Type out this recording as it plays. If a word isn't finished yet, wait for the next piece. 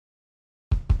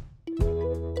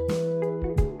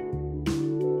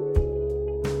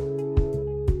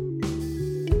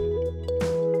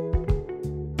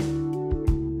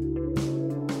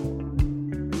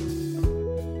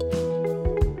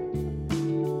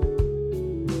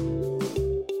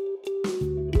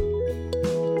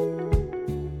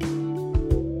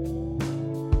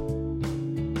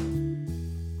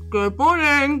Good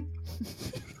morning.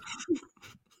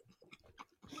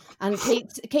 And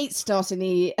Kate's starting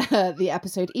the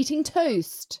episode eating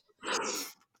toast.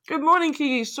 Good morning,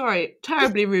 Kiki. Sorry,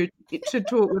 terribly rude to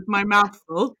talk with my mouth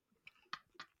full.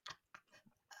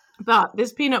 But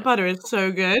this peanut butter is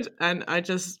so good, and I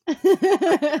just...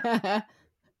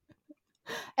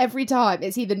 Every time,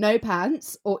 it's either no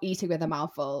pants or eating with a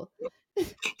mouthful.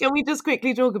 Can we just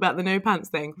quickly talk about the no pants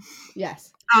thing?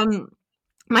 Yes.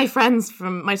 My friends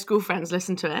from my school friends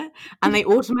listened to it, and they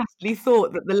automatically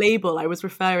thought that the label I was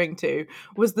referring to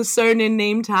was the sewn-in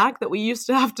name tag that we used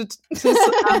to have to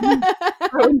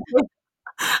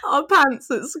our pants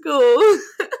at school.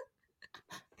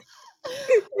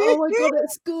 Oh my god,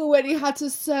 at school when you had to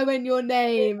sew in your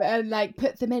name and like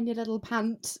put them in your little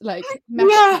pant mesh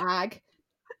tag.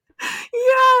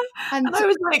 Yeah. And I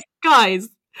was like, guys,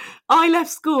 I left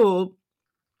school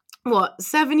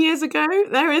 7 years ago?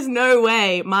 There is no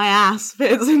way my ass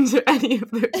fits into any of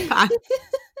those pants.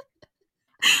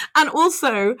 And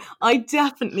also, I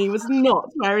definitely was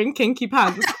not wearing kinky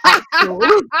pants at school.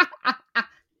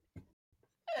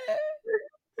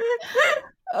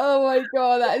 Oh my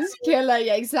god, that is killer.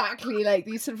 Yeah, exactly, like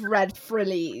these sort of red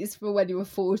frillies for when you were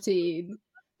 14.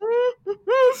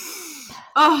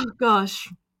 Oh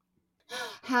gosh.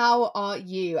 How are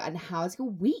you and how's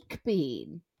your week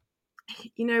been?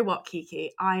 You know what,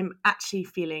 Kiki? I'm actually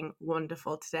feeling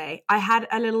wonderful today. I had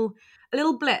a little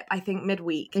blip, I think,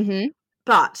 midweek. Mm-hmm.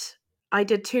 But I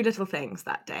did two little things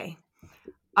that day.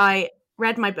 I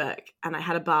read my book and I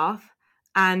had a bath,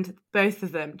 and both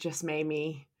of them just made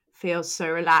me feel so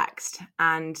relaxed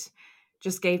and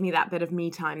just gave me that bit of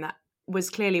me time that was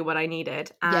clearly what I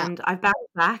needed. And I've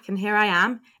bounced back and here I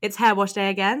am. It's hair wash day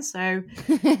again. So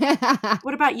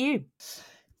what about you?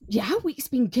 Yeah, week's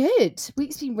been good.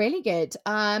 Week's been really good.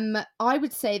 I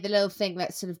would say the little thing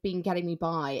that's sort of been getting me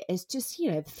by is just,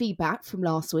 the feedback from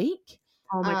last week.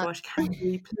 Oh my gosh, can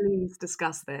we please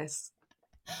discuss this?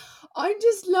 I'm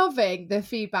just loving the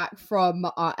feedback from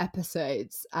our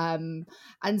episodes, and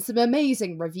some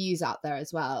amazing reviews out there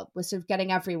as well. We're sort of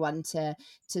getting everyone to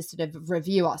sort of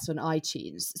review us on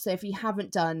iTunes. So if you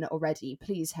haven't done already,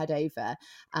 please head over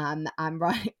and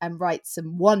write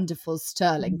some wonderful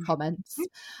sterling comments.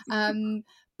 But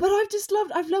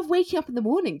I've loved waking up in the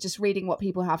morning just reading what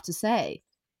people have to say.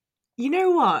 You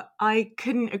know what? I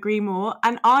couldn't agree more.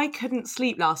 And I couldn't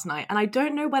sleep last night. And I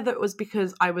don't know whether it was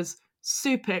because I was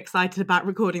super excited about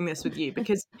recording this with you,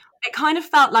 because it kind of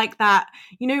felt like that,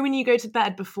 when you go to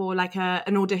bed before like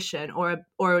an audition or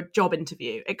a job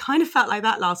interview, it kind of felt like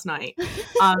that last night.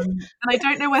 And I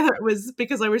don't know whether it was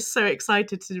because I was so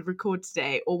excited to record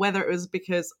today or whether it was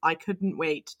because I couldn't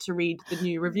wait to read the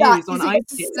new reviews on iTunes.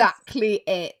 That's exactly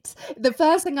it. The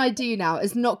first thing I do now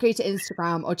is not go to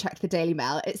Instagram or check the Daily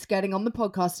Mail. It's getting on the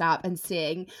podcast app and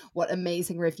seeing what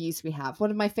amazing reviews we have. One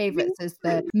of my favorites is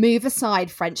the Move Aside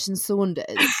French and Saunders.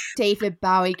 David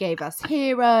Bowie gave us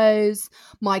Heroes.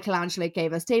 Michelangelo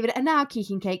gave us David. And now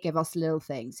Kiki and Kate gave us Little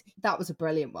Things. That was a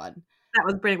brilliant one. That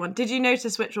was a brilliant one. Did you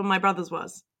notice which one my brother's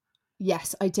was?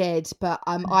 Yes, I did. But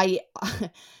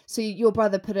so your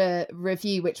brother put a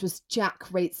review which was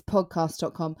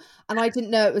jackratespodcast.com, and I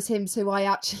didn't know it was him, so I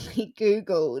actually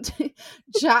Googled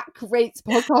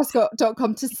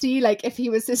jackratespodcast.com to see if he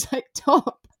was this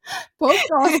top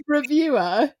podcast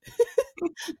reviewer.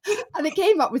 And it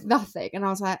came up with nothing, and I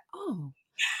was like, oh,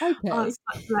 okay. Oh, it's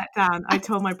such a letdown. I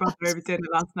told my brother over dinner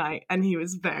last night and he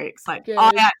was very excited. Good. I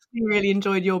actually really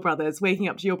enjoyed your brothers. Waking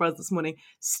up to your brothers this morning,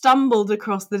 stumbled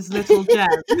across this little gem.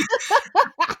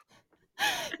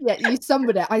 Yeah, you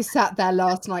stumbled it. I sat there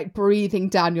last night breathing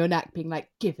down your neck being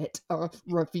like, give it a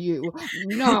review.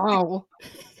 No.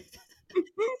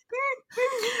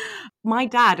 My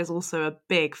dad is also a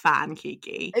big fan,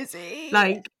 Kiki. Is he?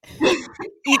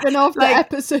 Even after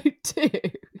episode 2.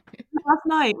 Last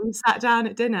night we sat down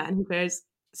at dinner and he goes,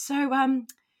 so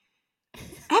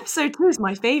episode 2 is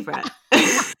my favourite.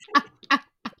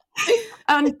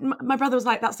 And my brother was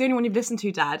like, that's the only one you've listened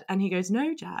to, Dad. And he goes,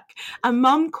 no, Jack. And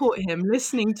Mum caught him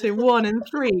listening to 1 and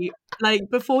 3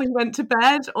 before he went to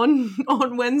bed on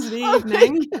Wednesday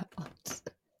evening.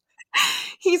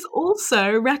 He's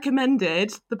also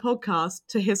recommended the podcast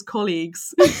to his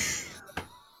colleagues. Does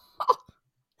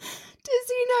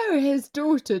he know his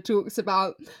daughter talks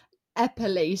about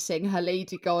epilating her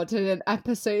lady god in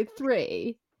episode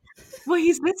 3? Well,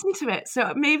 he's listened to it,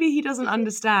 so maybe he doesn't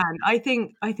understand. I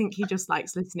think he just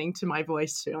likes listening to my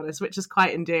voice, to be honest, which is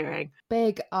quite endearing.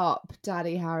 Big up,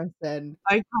 Daddy Harrison.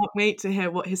 I can't wait to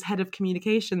hear what his head of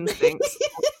communications thinks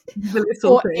The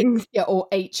little things. or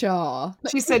HR.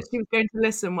 She said she was going to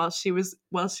listen while she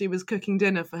was cooking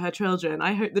dinner for her children.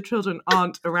 I hope the children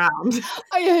aren't around.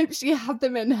 I hope she had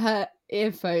them in her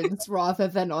earphones rather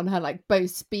than on her like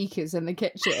Bose speakers in the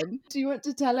kitchen. Do you want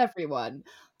to tell everyone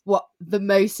what the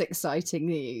most exciting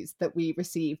news that we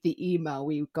received, the email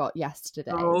we got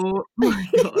yesterday? Oh my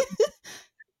God.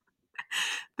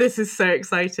 This is so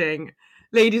exciting.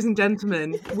 Ladies and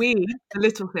gentlemen, we, the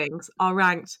Little Things, are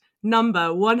ranked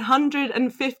number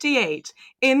 158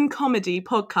 in comedy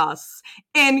podcasts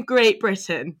in Great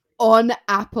Britain. On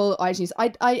Apple iTunes.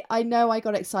 I know I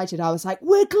got excited. I was like,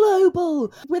 we're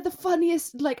global. We're the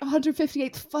funniest, like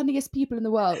 158th funniest people in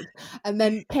the world. And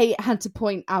then Kate had to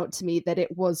point out to me that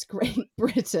it was Great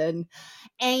Britain.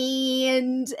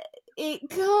 And it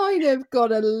kind of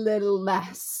got a little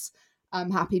less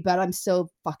happy, but I'm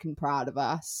still fucking proud of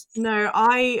us. No,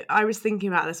 I was thinking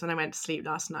about this when I went to sleep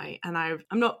last night, and I'm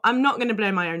not going to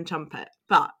blow my own trumpet,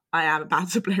 but I am about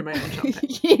to blow my own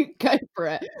trumpet. You go for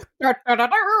it. I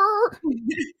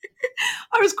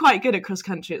was quite good at cross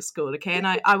country at school, okay, and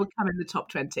I would come in the top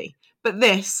 20. But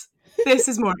this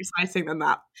is more exciting than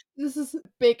that. This is the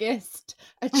biggest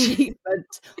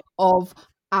achievement of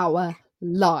our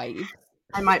lives.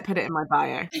 I might put it in my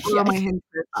bio or on my Hinge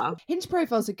profile. Hinge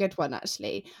profile's a good one,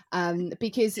 actually,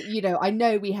 because I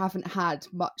know we haven't had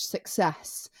much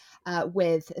success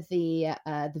with the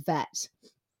vet,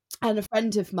 and a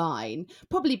friend of mine,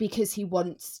 probably because he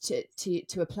wants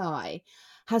to apply,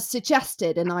 has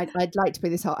suggested, and I'd like to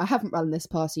bring this out, I haven't run this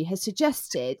past you, has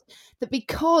suggested that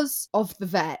because of the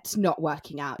vet not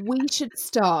working out, we should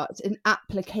start an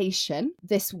application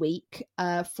this week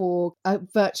for a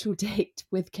virtual date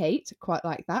with Kate. Quite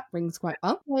like that, rings quite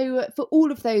well. So for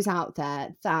all of those out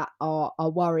there that are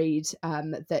worried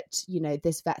that,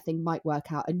 this vet thing might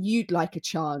work out and you'd like a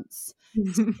chance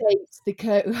to date the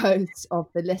co-host of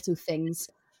The Little Things,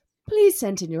 please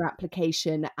send in your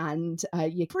application and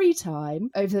your free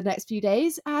time over the next few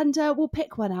days, and we'll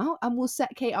pick one out and we'll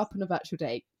set Kate up on a virtual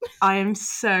date. I am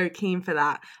so keen for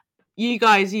that. You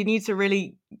guys, you need to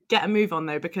really get a move on,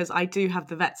 though, because I do have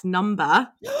the vet's number.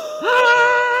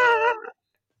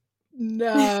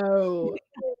 No.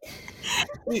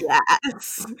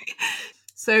 Yes.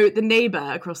 So the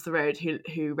neighbour across the road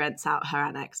who rents out her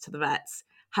annex to the vets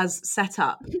has set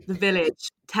up the village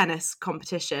tennis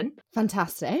competition.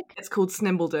 Fantastic. It's called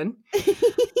Snimbledon.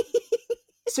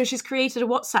 So she's created a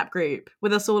WhatsApp group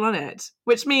with us all on it,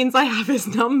 which means I have his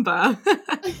number.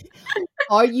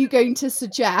 Are you going to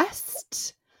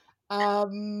suggest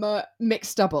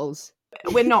mixed doubles?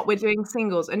 We're not, we're doing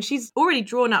singles, and she's already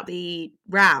drawn up the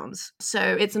rounds. So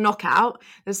it's a knockout.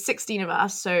 There's 16 of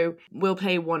us, so we'll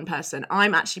play one person.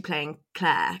 I'm actually playing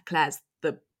Claire. Claire's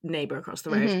the neighbour across the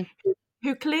road,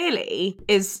 who clearly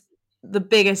is the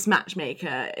biggest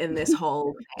matchmaker in this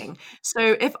whole thing. So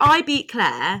if I beat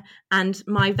Claire and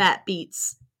my vet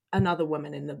beats another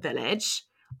woman in the village,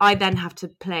 I then have to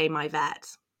play my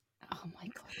vet. Oh my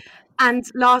God. And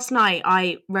last night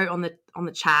I wrote on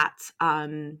the chat,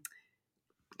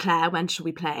 Claire, when should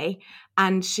we play?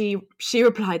 And she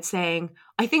replied saying,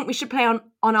 I think we should play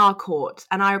on our court.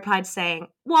 And I replied saying,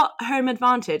 what, home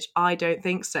advantage? I don't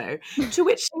think so. To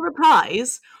which she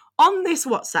replies, on this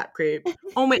WhatsApp group,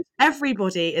 on which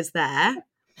everybody is there,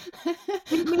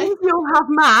 it means you'll have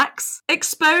max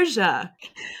exposure.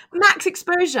 Max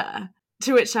exposure.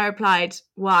 To which I replied,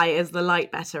 why is the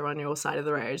light better on your side of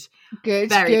the road?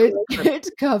 Good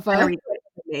cover. Very quick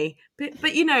for me. But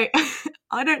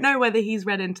I don't know whether he's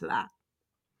read into that.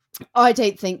 I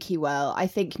don't think he will. I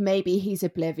think maybe he's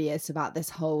oblivious about this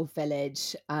whole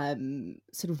village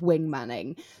sort of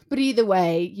wingmanning. But either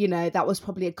way, that was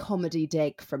probably a comedy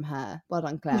dig from her. Well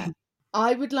done, Claire.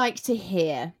 I would like to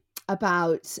hear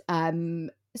about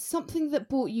something that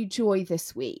brought you joy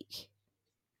this week.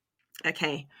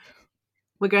 Okay.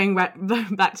 We're going back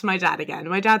to my dad again.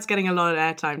 My dad's getting a lot of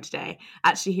airtime today.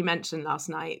 Actually, he mentioned last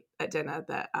night at dinner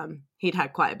that he'd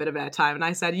had quite a bit of airtime. And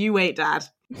I said, you wait, Dad.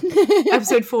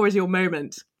 Episode 4 is your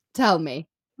moment. Tell me.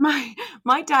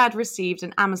 My dad received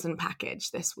an Amazon package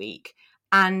this week.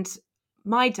 And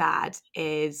my dad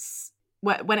is,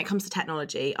 when it comes to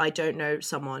technology, I don't know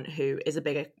someone who is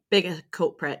a bigger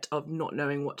culprit of not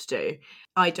knowing what to do.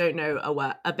 I don't know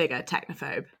a bigger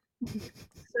technophobe.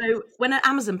 So when an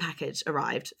Amazon package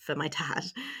arrived for my dad,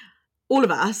 all of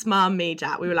us, Mum, me,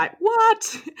 Dad, we were like,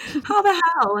 what? How the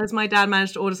hell has my dad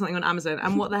managed to order something on Amazon?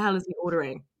 And what the hell is he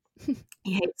ordering?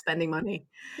 He hates spending money.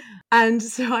 And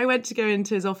so I went to go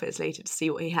into his office later to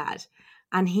see what he had.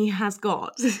 And he has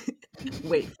got,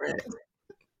 wait for it,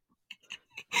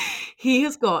 he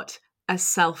has got a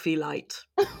selfie light.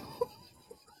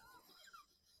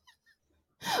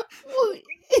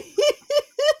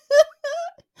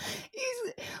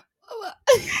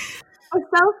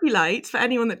 selfie light, for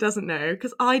anyone that doesn't know,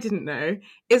 because I didn't know,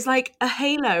 is like a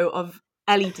halo of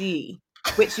LED,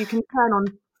 which you can turn on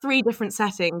 3 different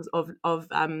settings of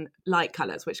light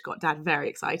colors, which got Dad very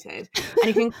excited. And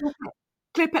you can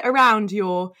clip it around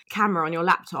your camera on your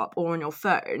laptop or on your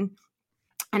phone,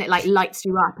 and it like lights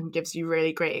you up and gives you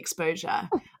really great exposure.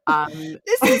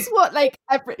 This is what like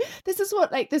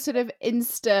the sort of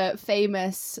Insta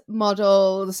famous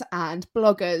models and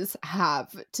bloggers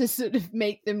have to sort of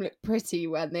make them look pretty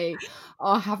when they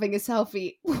are having a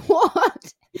selfie.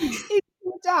 What is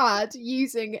your dad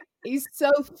using a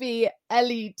selfie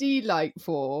LED light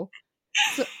for?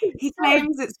 He Sorry.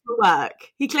 claims it's for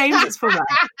work. He claims it's for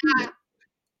work.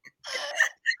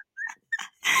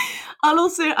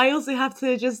 I also have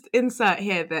to just insert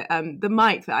here that the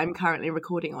mic that I'm currently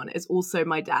recording on is also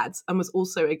my dad's and was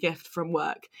also a gift from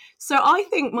work. So I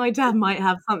think my dad might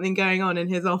have something going on in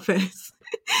his office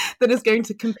that is going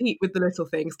to compete with the little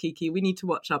things, Kiki. We need to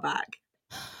watch our back.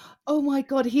 Oh my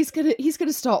god, he's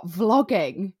gonna start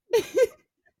vlogging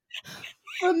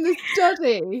from the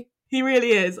study. He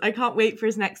really is. I can't wait for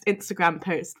his next Instagram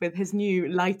post with his new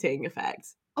lighting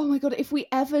effects. Oh my god, if we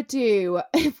ever do a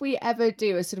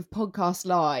sort of podcast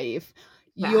live,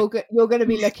 Yeah. you're going to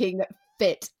be looking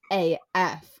fit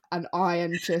AF, and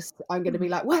I'm going to be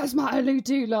like, where's my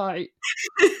LED light?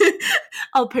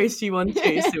 I'll post you one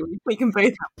too, so we can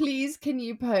both. Please, can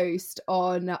you post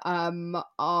on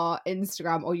our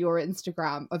Instagram or your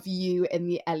Instagram of you in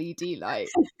the LED light?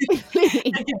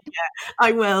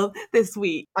 I will this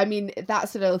week. I mean,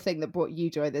 that's a little thing that brought you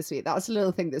joy this week. That's a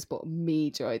little thing that's brought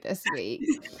me joy this week.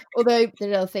 Although the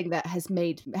little thing that has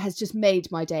just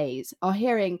made my days are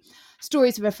hearing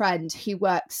stories of a friend who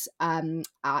works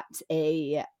at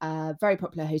a very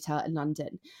popular hotel in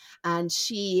London, and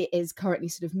she is currently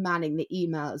sort of manning the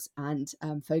emails and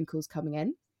phone calls coming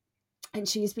in, and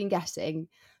she's been getting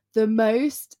the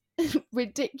most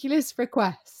ridiculous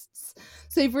requests.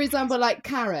 So for example, like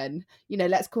Karen,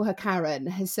 let's call her Karen,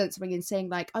 has sent something in saying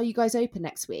like, are you guys open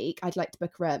next week? I'd like to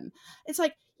book a room. It's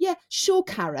like, yeah, sure,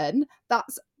 Karen,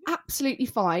 that's absolutely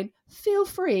fine. Feel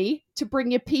free to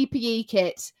bring your PPE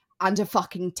kit and a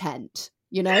fucking tent,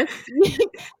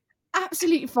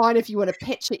 absolutely fine if you want to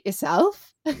pitch it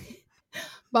yourself.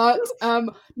 But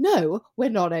no, we're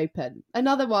not open.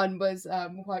 Another one was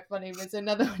quite funny, was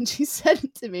another one she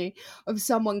sent to me of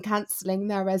someone cancelling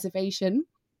their reservation.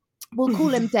 We'll call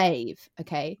him Dave,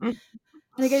 okay? And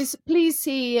it goes, please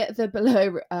see the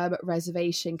below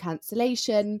reservation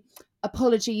cancellation.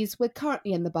 Apologies, we're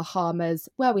currently in the Bahamas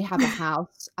where we have a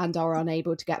house and are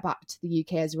unable to get back to the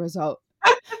UK as a result.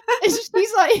 And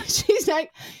she's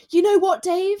like, you know what,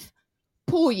 Dave?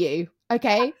 Poor you,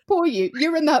 okay? Poor you.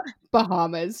 You're in the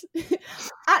Bahamas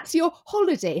at your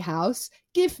holiday house.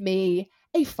 Give me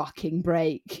a fucking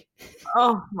break.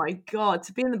 Oh my god,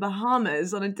 to be in the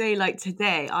Bahamas on a day like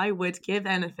today, I would give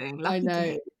anything. Lucky I know.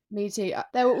 day. Me too.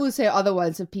 There were also other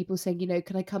ones of people saying,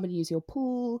 can I come and use your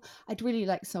pool? I'd really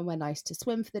like somewhere nice to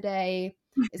swim for the day.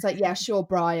 It's like, yeah, sure,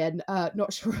 Brian.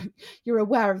 Not sure you're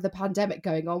aware of the pandemic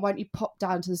going on. Why don't you pop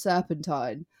down to the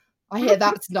Serpentine? I hear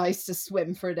that's nice to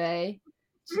swim for a day.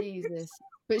 Jesus.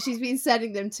 But she's been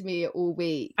sending them to me all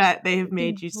week. Bet they have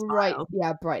made you smile.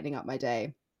 Yeah, brightening up my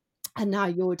day. And now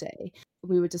your day.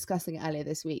 We were discussing earlier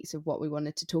this week of what we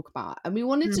wanted to talk about. And we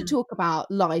wanted to talk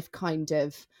about life kind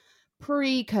of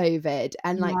pre-COVID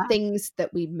and like things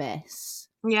that we miss.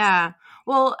 Yeah.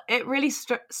 Well, it really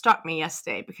struck me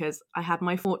yesterday because I had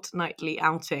my fortnightly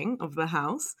outing of the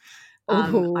house. I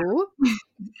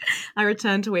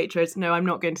returned to Waitrose. No, I'm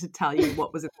not going to tell you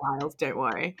what was in the aisles, don't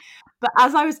worry. But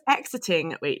as I was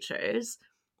exiting Waitrose,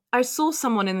 I saw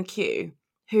someone in the queue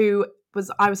who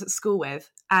I was at school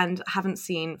with and haven't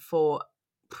seen for,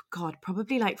 God,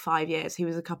 probably like 5 years. He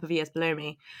was a couple of years below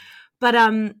me. But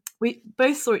we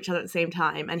both saw each other at the same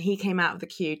time, and he came out of the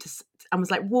queue and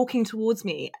was like walking towards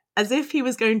me as if he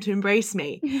was going to embrace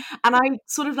me. And I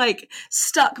sort of like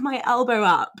stuck my elbow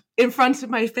up in front of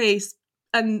my face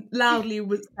and loudly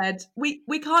said,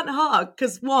 we can't hug,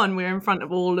 because one, we're in front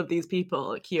of all of these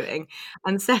people queuing,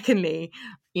 and secondly,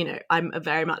 I'm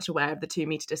very much aware of the 2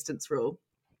 meter distance rule.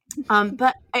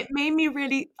 But it made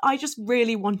me I just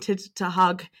really wanted to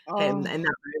hug him in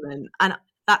that moment. And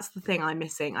that's the thing I'm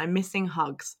missing. I'm missing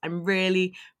hugs. I'm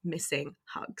really missing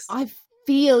hugs. I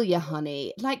feel you,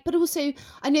 honey. Like, but also,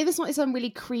 I know this might sound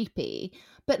really creepy,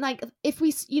 but like, if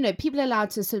we, people are allowed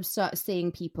to sort of start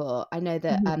seeing people. I know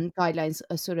that guidelines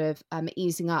are sort of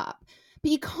easing up.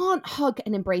 but you can't hug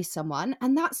and embrace someone.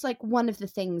 And that's like one of the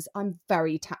things. I'm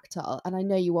very tactile, and I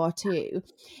know you are too.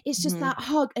 It's just that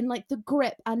hug and like the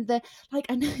grip and the, like,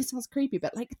 I know it sounds creepy,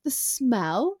 but like the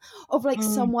smell of like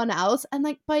someone else, and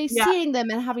like by Yeah. seeing them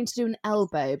and having to do an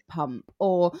elbow pump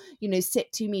or, you know,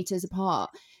 sit 2 meters apart,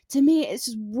 to me it's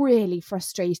just really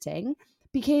frustrating,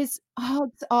 because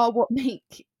hugs are what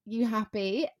make you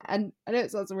happy. And I know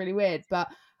it sounds really weird, but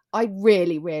I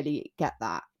really, really get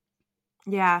that.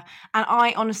 Yeah. And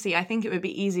I think it would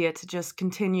be easier to just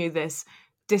continue this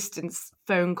distance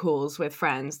phone calls with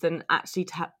friends than actually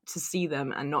to see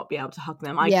them and not be able to hug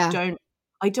them. Yeah.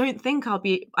 I don't think I'd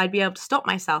be able to stop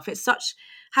myself. It's such,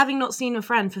 having not seen a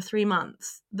friend for 3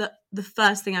 months, that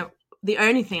the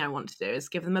only thing I want to do is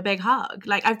give them a big hug.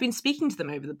 Like, I've been speaking to them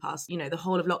over the past, the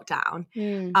whole of lockdown.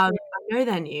 I know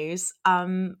their news.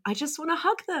 I just want to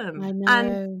hug them. I And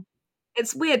know.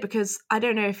 it's weird because I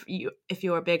don't know if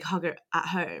you're a big hugger at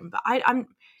home, but I'm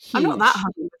not that Huge.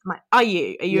 huggy with my. Are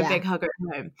you a Yeah. big hugger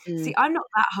at home? See, I'm not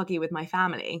that huggy with my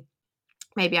family.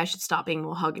 Maybe I should start being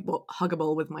more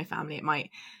huggable with my family. It might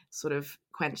sort of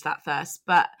quench that thirst.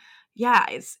 But yeah,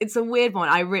 it's a weird one.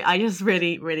 I just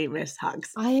really, really miss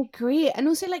hugs. I agree. And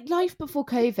also, like, life before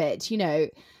COVID, you know,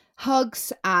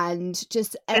 hugs and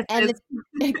just Kisses.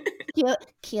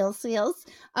 kill seals.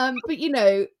 But you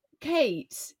know,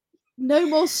 Kate, no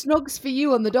more snogs for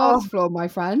you on the Oh dance floor, my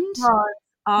friend. God,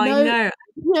 I No, know.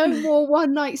 no more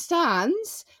one night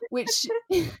stands, which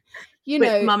you Which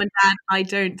know. mum and dad, I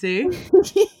don't do.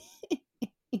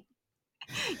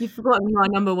 You've forgotten who our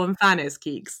number one fan is,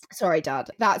 Keeks. Sorry, Dad.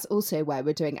 That's also where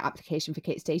we're doing application for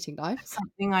Kate's dating life.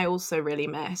 Something I also really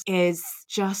miss is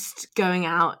just going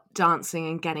out dancing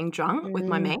and getting drunk with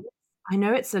my mates. I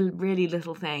know it's a really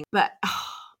little thing, but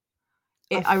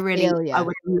I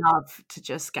would love to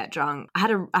just get drunk. I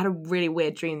had a really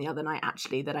weird dream the other night,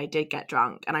 actually, that I did get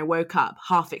drunk, and I woke up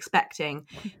half expecting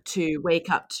to wake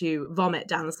up to vomit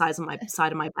down the side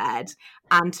of my bed,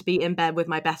 and to be in bed with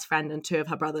my best friend and 2 of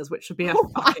her brothers, which would be a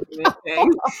fucking weird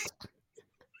thing.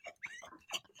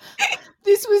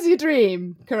 This was your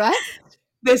dream, correct?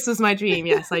 This was my dream.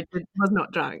 Yes, I was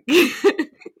not drunk.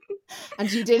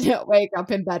 And you did not wake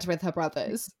up in bed with her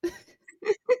brothers.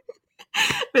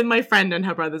 With my friend and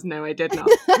her brothers, no, I did not.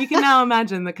 You can now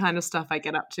imagine the kind of stuff I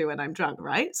get up to when I'm drunk,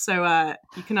 right? So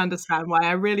you can understand why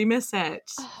I really miss it.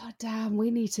 Oh damn,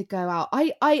 we need to go out.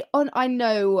 I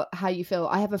know how you feel.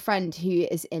 I have a friend who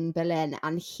is in Berlin,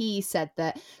 and he said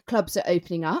that clubs are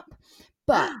opening up,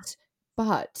 but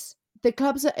the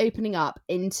clubs are opening up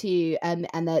into and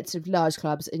they're sort of large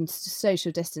clubs, and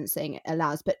social distancing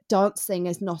allows, but dancing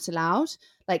is not allowed.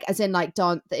 Like, as in, like,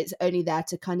 dance, it's only there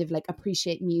to kind of like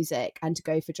appreciate music and to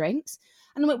go for drinks.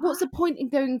 And I'm like, what's the point in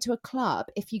going to a club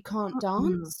if you can't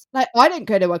dance? Like, I don't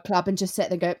go to a club and just sit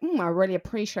there and go, I really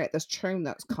appreciate this tune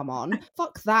that's come on.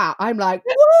 Fuck that. I'm like,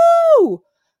 woo!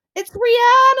 It's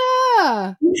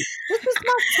Rihanna! This is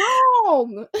my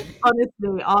song!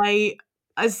 Honestly,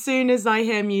 as soon as I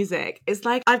hear music, it's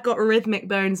like I've got rhythmic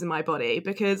bones in my body,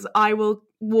 because I will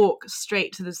walk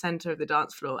straight to the center of the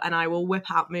dance floor and I will whip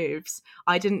out moves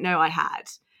I didn't know I had.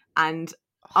 And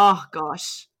oh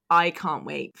gosh, I can't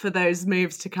wait for those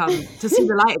moves to come to see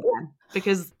the light again,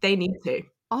 because they need to.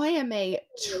 I am a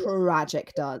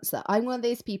tragic dancer. I'm one of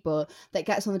those people that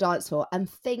gets on the dance floor and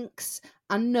thinks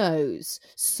and knows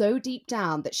so deep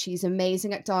down that she's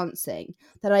amazing at dancing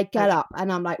that I get up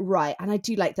and I'm like, right. And I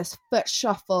do like this foot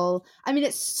shuffle. I mean,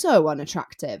 it's so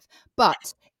unattractive.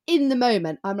 But in the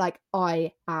moment, I'm like,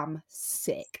 I am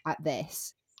sick at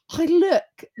this. I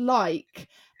look like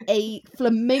a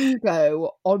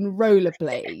flamingo on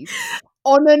rollerblades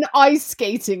on an ice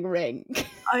skating rink.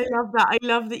 I love that. I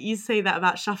love that you say that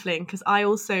about shuffling, because I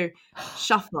also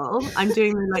shuffle. I'm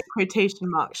doing the like quotation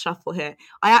mark shuffle here.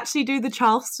 I actually do the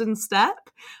Charleston step,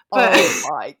 but Oh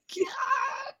my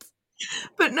God.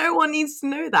 but no one needs to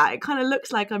know that. It kind of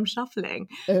looks like I'm shuffling.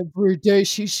 Every day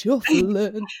she's shuffling.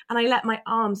 And I let my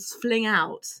arms fling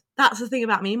out. That's the thing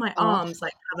about me. My arms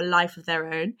like have a life of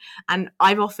their own. And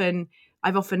I've often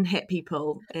hit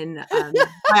people in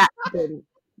by accident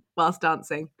whilst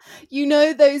dancing. You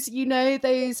know those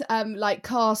like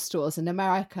car stores in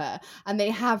America, and they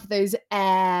have those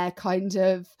air kind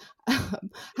of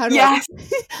Yes.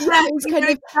 those kind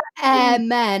of air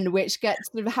men which get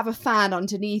sort of have a fan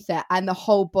underneath it and the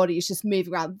whole body is just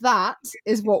moving around. That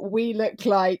is what we look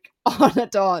like on a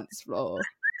dance floor.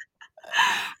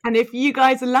 And if you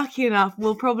guys are lucky enough,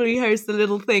 we'll probably host the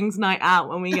Little Things night out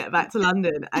when we get back to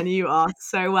London, and you are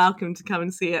so welcome to come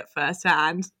and see it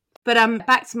firsthand. But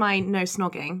back to my no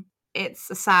snogging. It's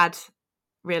a sad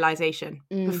realization.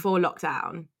 Before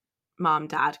lockdown, Mum,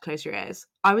 Dad, close your ears,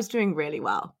 I was doing really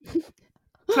well.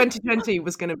 2020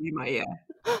 was going to be my year.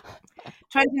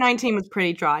 2019 was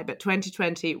pretty dry, but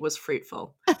 2020 was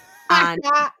fruitful. And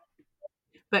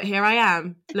but here I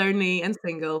am, lonely and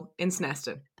single in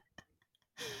Sneston.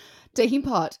 Taking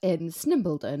part in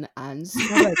Snimbledon and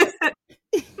Snowdon.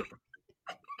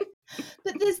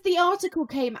 But the article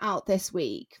came out this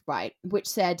week, right, which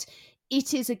said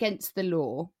it is against the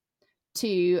law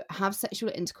to have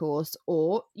sexual intercourse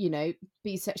or,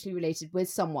 be sexually related with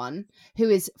someone who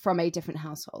is from a different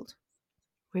household.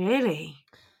 Really?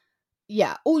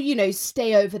 Yeah. Or,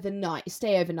 stay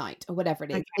overnight or whatever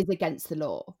it is against the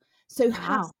law. So,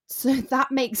 so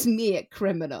that makes me a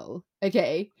criminal.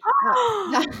 Okay.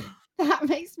 That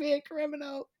makes me a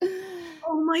criminal.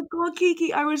 Oh my God,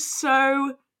 Kiki. I was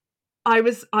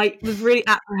really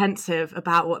apprehensive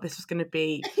about what this was going to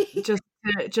be.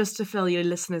 Just to fill your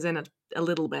listeners in a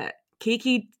little bit.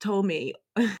 Kiki told me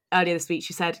earlier this week,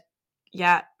 she said,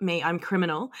 yeah, I'm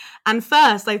criminal. And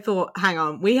first I thought, hang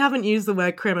on, we haven't used the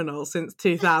word criminal since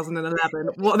 2011.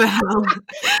 What the hell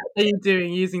are you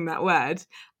doing using that word?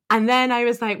 And then I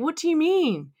was like, what do you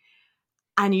mean?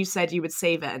 And you said you would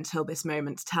save it until this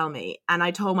moment to tell me. And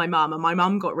I told my mum, and my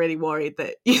mum got really worried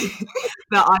that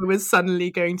that I was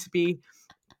suddenly going to be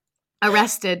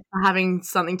arrested for having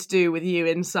something to do with you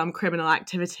in some criminal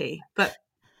activity. But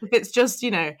if it's just,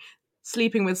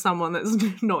 sleeping with someone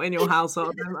that's not in your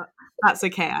household, then that's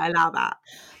okay. I allow that.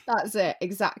 That's it.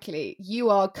 Exactly. You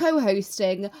are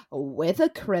co-hosting with a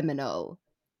criminal.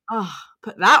 Oh,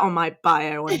 put that on my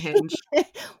bio on Hinge.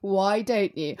 Why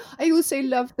don't you? I also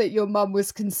love that your mum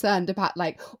was concerned about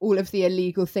all of the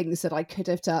illegal things that I could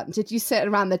have done. Did you sit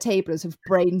around the table and sort of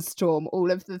brainstorm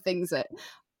all of the things that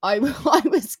I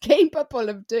was capable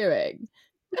of doing?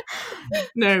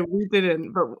 No, we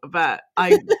didn't. But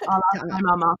I'll ask my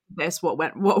mum after this what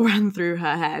ran through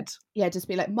her head. Yeah, just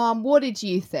be like, Mum, what did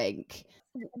you think?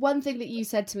 One thing that you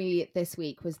said to me this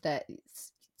week was that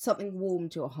something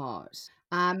warmed your heart.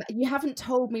 You haven't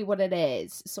told me what it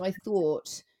is, so I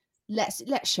thought let's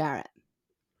share it.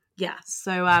 Yeah.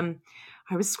 So I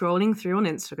was scrolling through on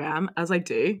Instagram, as I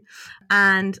do,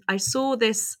 and I saw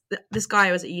this guy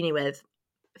I was at uni with,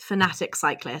 fanatic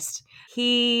cyclist.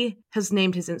 He has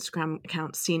named his Instagram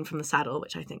account Seen from the Saddle,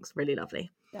 which I think is really lovely.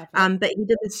 But he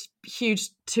did this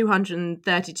huge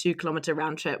 232 kilometer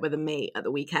round trip with a mate at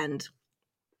the weekend.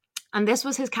 And this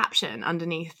was his caption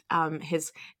underneath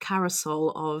his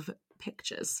carousel of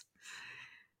pictures.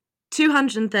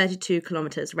 232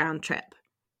 kilometers round trip.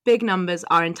 Big numbers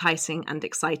are enticing and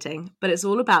exciting, but it's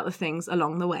all about the things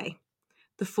along the way.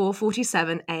 The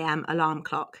 4:47 a.m. alarm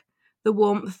clock, the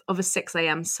warmth of a 6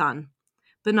 a.m. sun,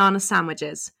 banana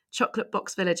sandwiches, chocolate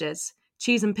box villages,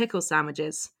 cheese and pickle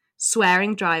sandwiches,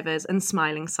 swearing drivers and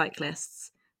smiling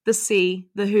cyclists, the sea,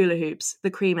 the hula hoops, the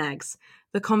cream eggs,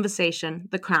 the conversation,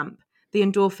 the cramp, the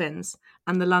endorphins,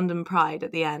 and the London Pride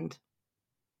at the end.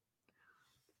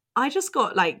 I just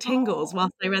got tingles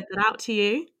whilst I read that out to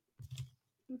you.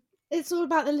 It's all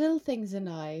about the little things in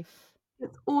life.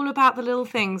 It's all about the little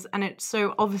things, and it's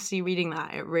so obviously reading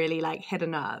that, it really hit a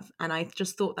nerve, and I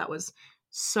just thought that was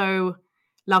so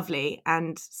lovely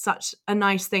and such a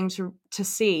nice thing to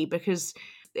see, because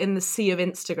in the sea of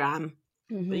Instagram,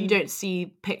 you don't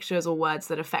see pictures or words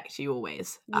that affect you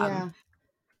always.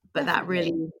 But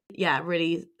definitely. That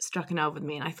really struck a nerve with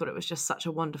me, and I thought it was just such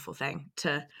a wonderful thing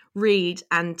to read,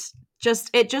 and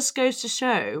it just goes to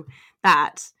show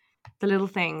that the little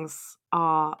things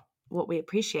are what we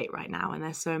appreciate right now, and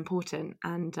they're so important.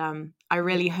 And I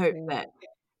really hope that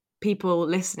people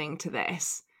listening to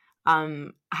this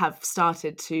have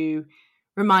started to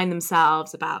remind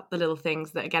themselves about the little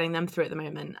things that are getting them through at the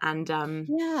moment. And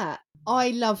yeah, I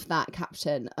love that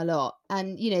caption a lot.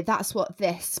 And, that's what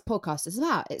this podcast is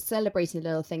about. It's celebrating the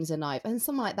little things in life. And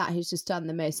someone like that who's just done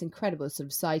the most incredible sort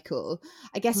of cycle,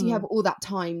 I guess you have all that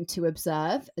time to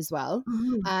observe as well.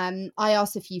 I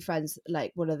asked a few friends,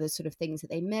 what are the sort of things that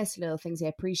they miss, little things they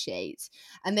appreciate.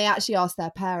 And they actually asked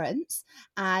their parents,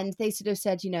 and they sort of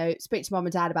said, spoke to mom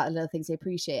and dad about the little things they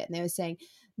appreciate. And they were saying,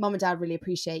 mom and dad really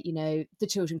appreciate, the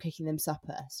children cooking them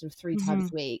supper sort of 3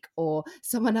 times a week, or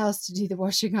someone else to do the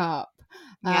washing up.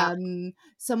 Yeah.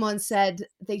 Someone said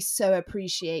they so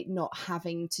appreciate not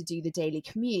having to do the daily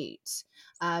commute.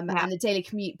 And the daily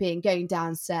commute being going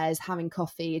downstairs, having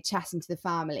coffee, chatting to the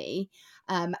family,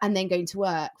 and then going to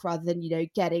work, rather than,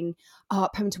 getting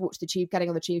up, having to watch the tube, getting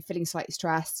on the tube, feeling slightly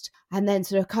stressed, and then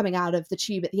sort of coming out of the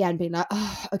tube at the end being like,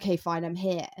 oh, okay, fine, I'm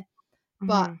here.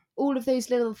 But all of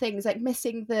those little things, like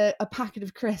missing a packet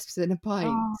of crisps in a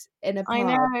pint in a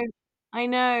pub. I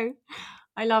know.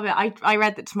 I love it. I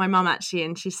read that to my mum actually,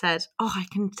 and she said, oh, I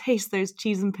can taste those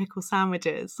cheese and pickle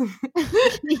sandwiches.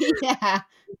 Yeah.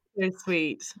 So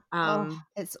sweet.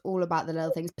 It's all about the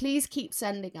little things. Please keep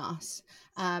sending us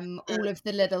all of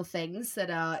the little things that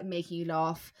are making you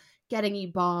laugh, getting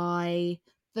you by,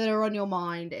 that are on your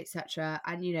mind, etc.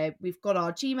 And we've got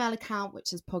our Gmail account,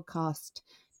 which is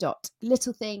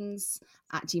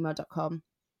podcast.littlethings@gmail.com.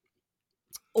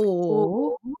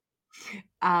 Or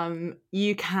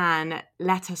you can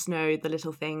let us know the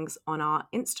little things on our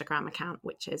Instagram account,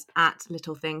 which is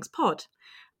 @littlethingspod.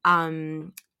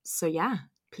 So yeah,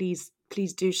 please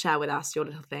do share with us your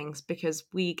little things, because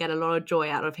we get a lot of joy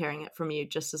out of hearing it from you,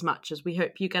 just as much as we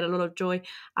hope you get a lot of joy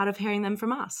out of hearing them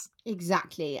from us.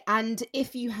 Exactly. And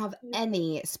if you have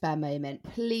any spare moment,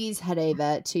 please head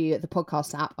over to the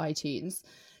podcast app, iTunes,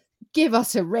 give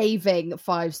us a raving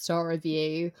 5-star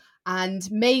review, and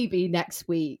maybe next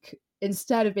week,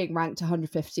 instead of being ranked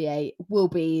 158, we'll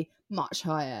be much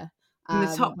higher. In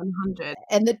the top 100.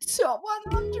 In the top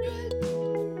 100.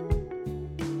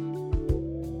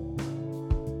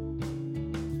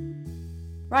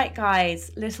 Right,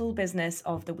 guys, little business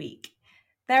of the week.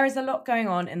 There is a lot going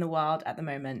on in the world at the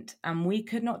moment, and we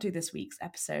could not do this week's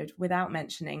episode without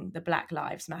mentioning the Black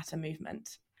Lives Matter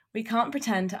movement. We can't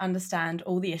pretend to understand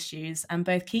all the issues, and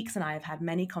both Keeks and I have had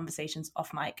many conversations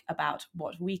off mic about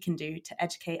what we can do to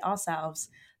educate ourselves,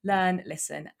 learn,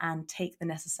 listen, and take the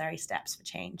necessary steps for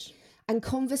change. And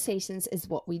conversations is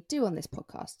what we do on this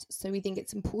podcast. So we think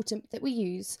it's important that we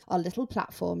use our little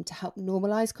platform to help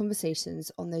normalise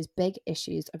conversations on those big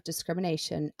issues of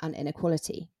discrimination and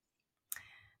inequality.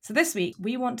 So this week,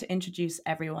 we want to introduce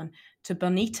everyone to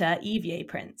Bonita EVA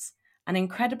Prints, an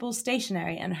incredible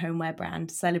stationery and homeware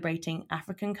brand celebrating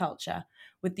African culture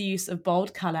with the use of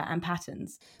bold colour and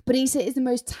patterns. Bonita is the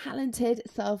most talented,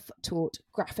 self-taught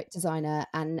graphic designer,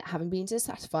 and having been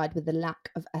dissatisfied with the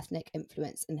lack of ethnic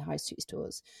influence in high street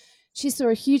stores, she saw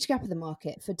a huge gap in the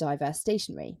market for diverse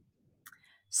stationery.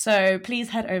 So please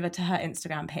head over to her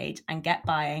Instagram page and get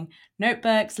buying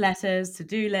notebooks, letters,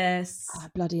 to-do lists. I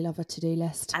bloody love a to-do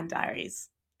list. And diaries.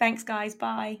 Thanks, guys.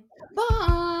 Bye.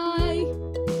 Bye.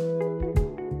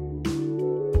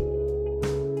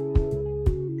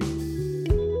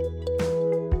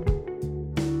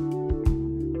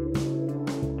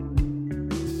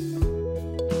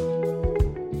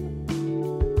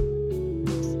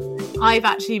 I've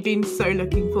actually been so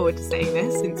looking forward to saying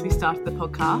this since we started the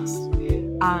podcast.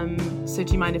 So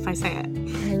do you mind if I say it?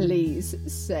 Please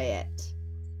say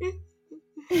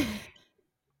it.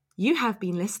 You have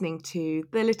been listening to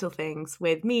The Little Things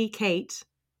with me, Kate.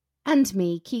 And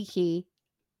me, Kiki.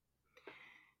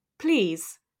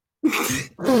 Please.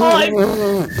 I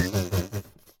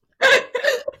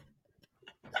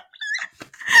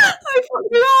fucked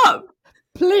it up.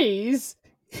 Please.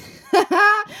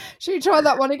 Should we try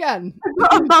that one again? I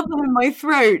got a bubble in my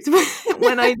throat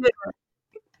when I did it.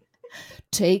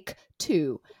 Take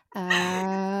 2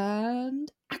 and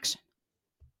action.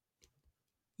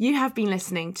 You have been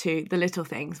listening to The Little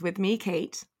Things with me,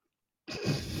 Kate. I'm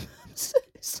so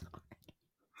sorry.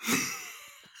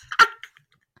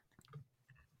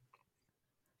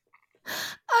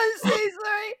 I'm so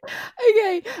sorry.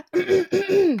 Okay.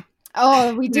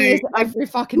 Oh, we do this every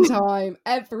fucking time.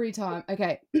 Every time.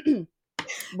 Okay.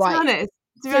 Right.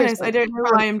 To be honest, I don't know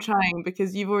why I'm trying,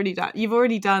 because you've already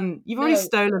stolen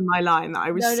my line that I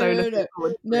was looking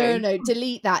forward to. No,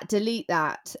 delete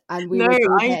that, and we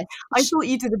I thought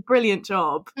you did a brilliant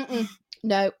job.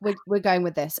 No, we're going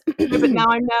with this. No, but now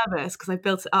I'm nervous because I've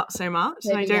built it up so much,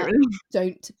 and I don't really.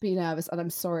 Don't be nervous, and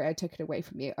I'm sorry I took it away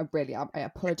from you. I really am. I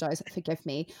apologise. Forgive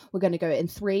me. We're going to go in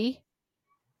 3,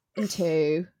 in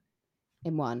 2,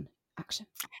 in 1. Action.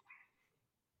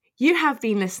 You have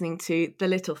been listening to The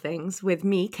Little Things with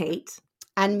me, Kate.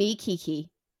 And me, Kiki.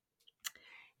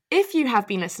 If you have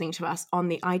been listening to us on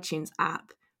the iTunes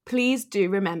app, please do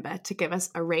remember to give us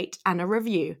a rate and a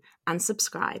review and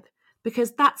subscribe,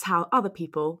 because that's how other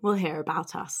people will hear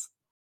about us.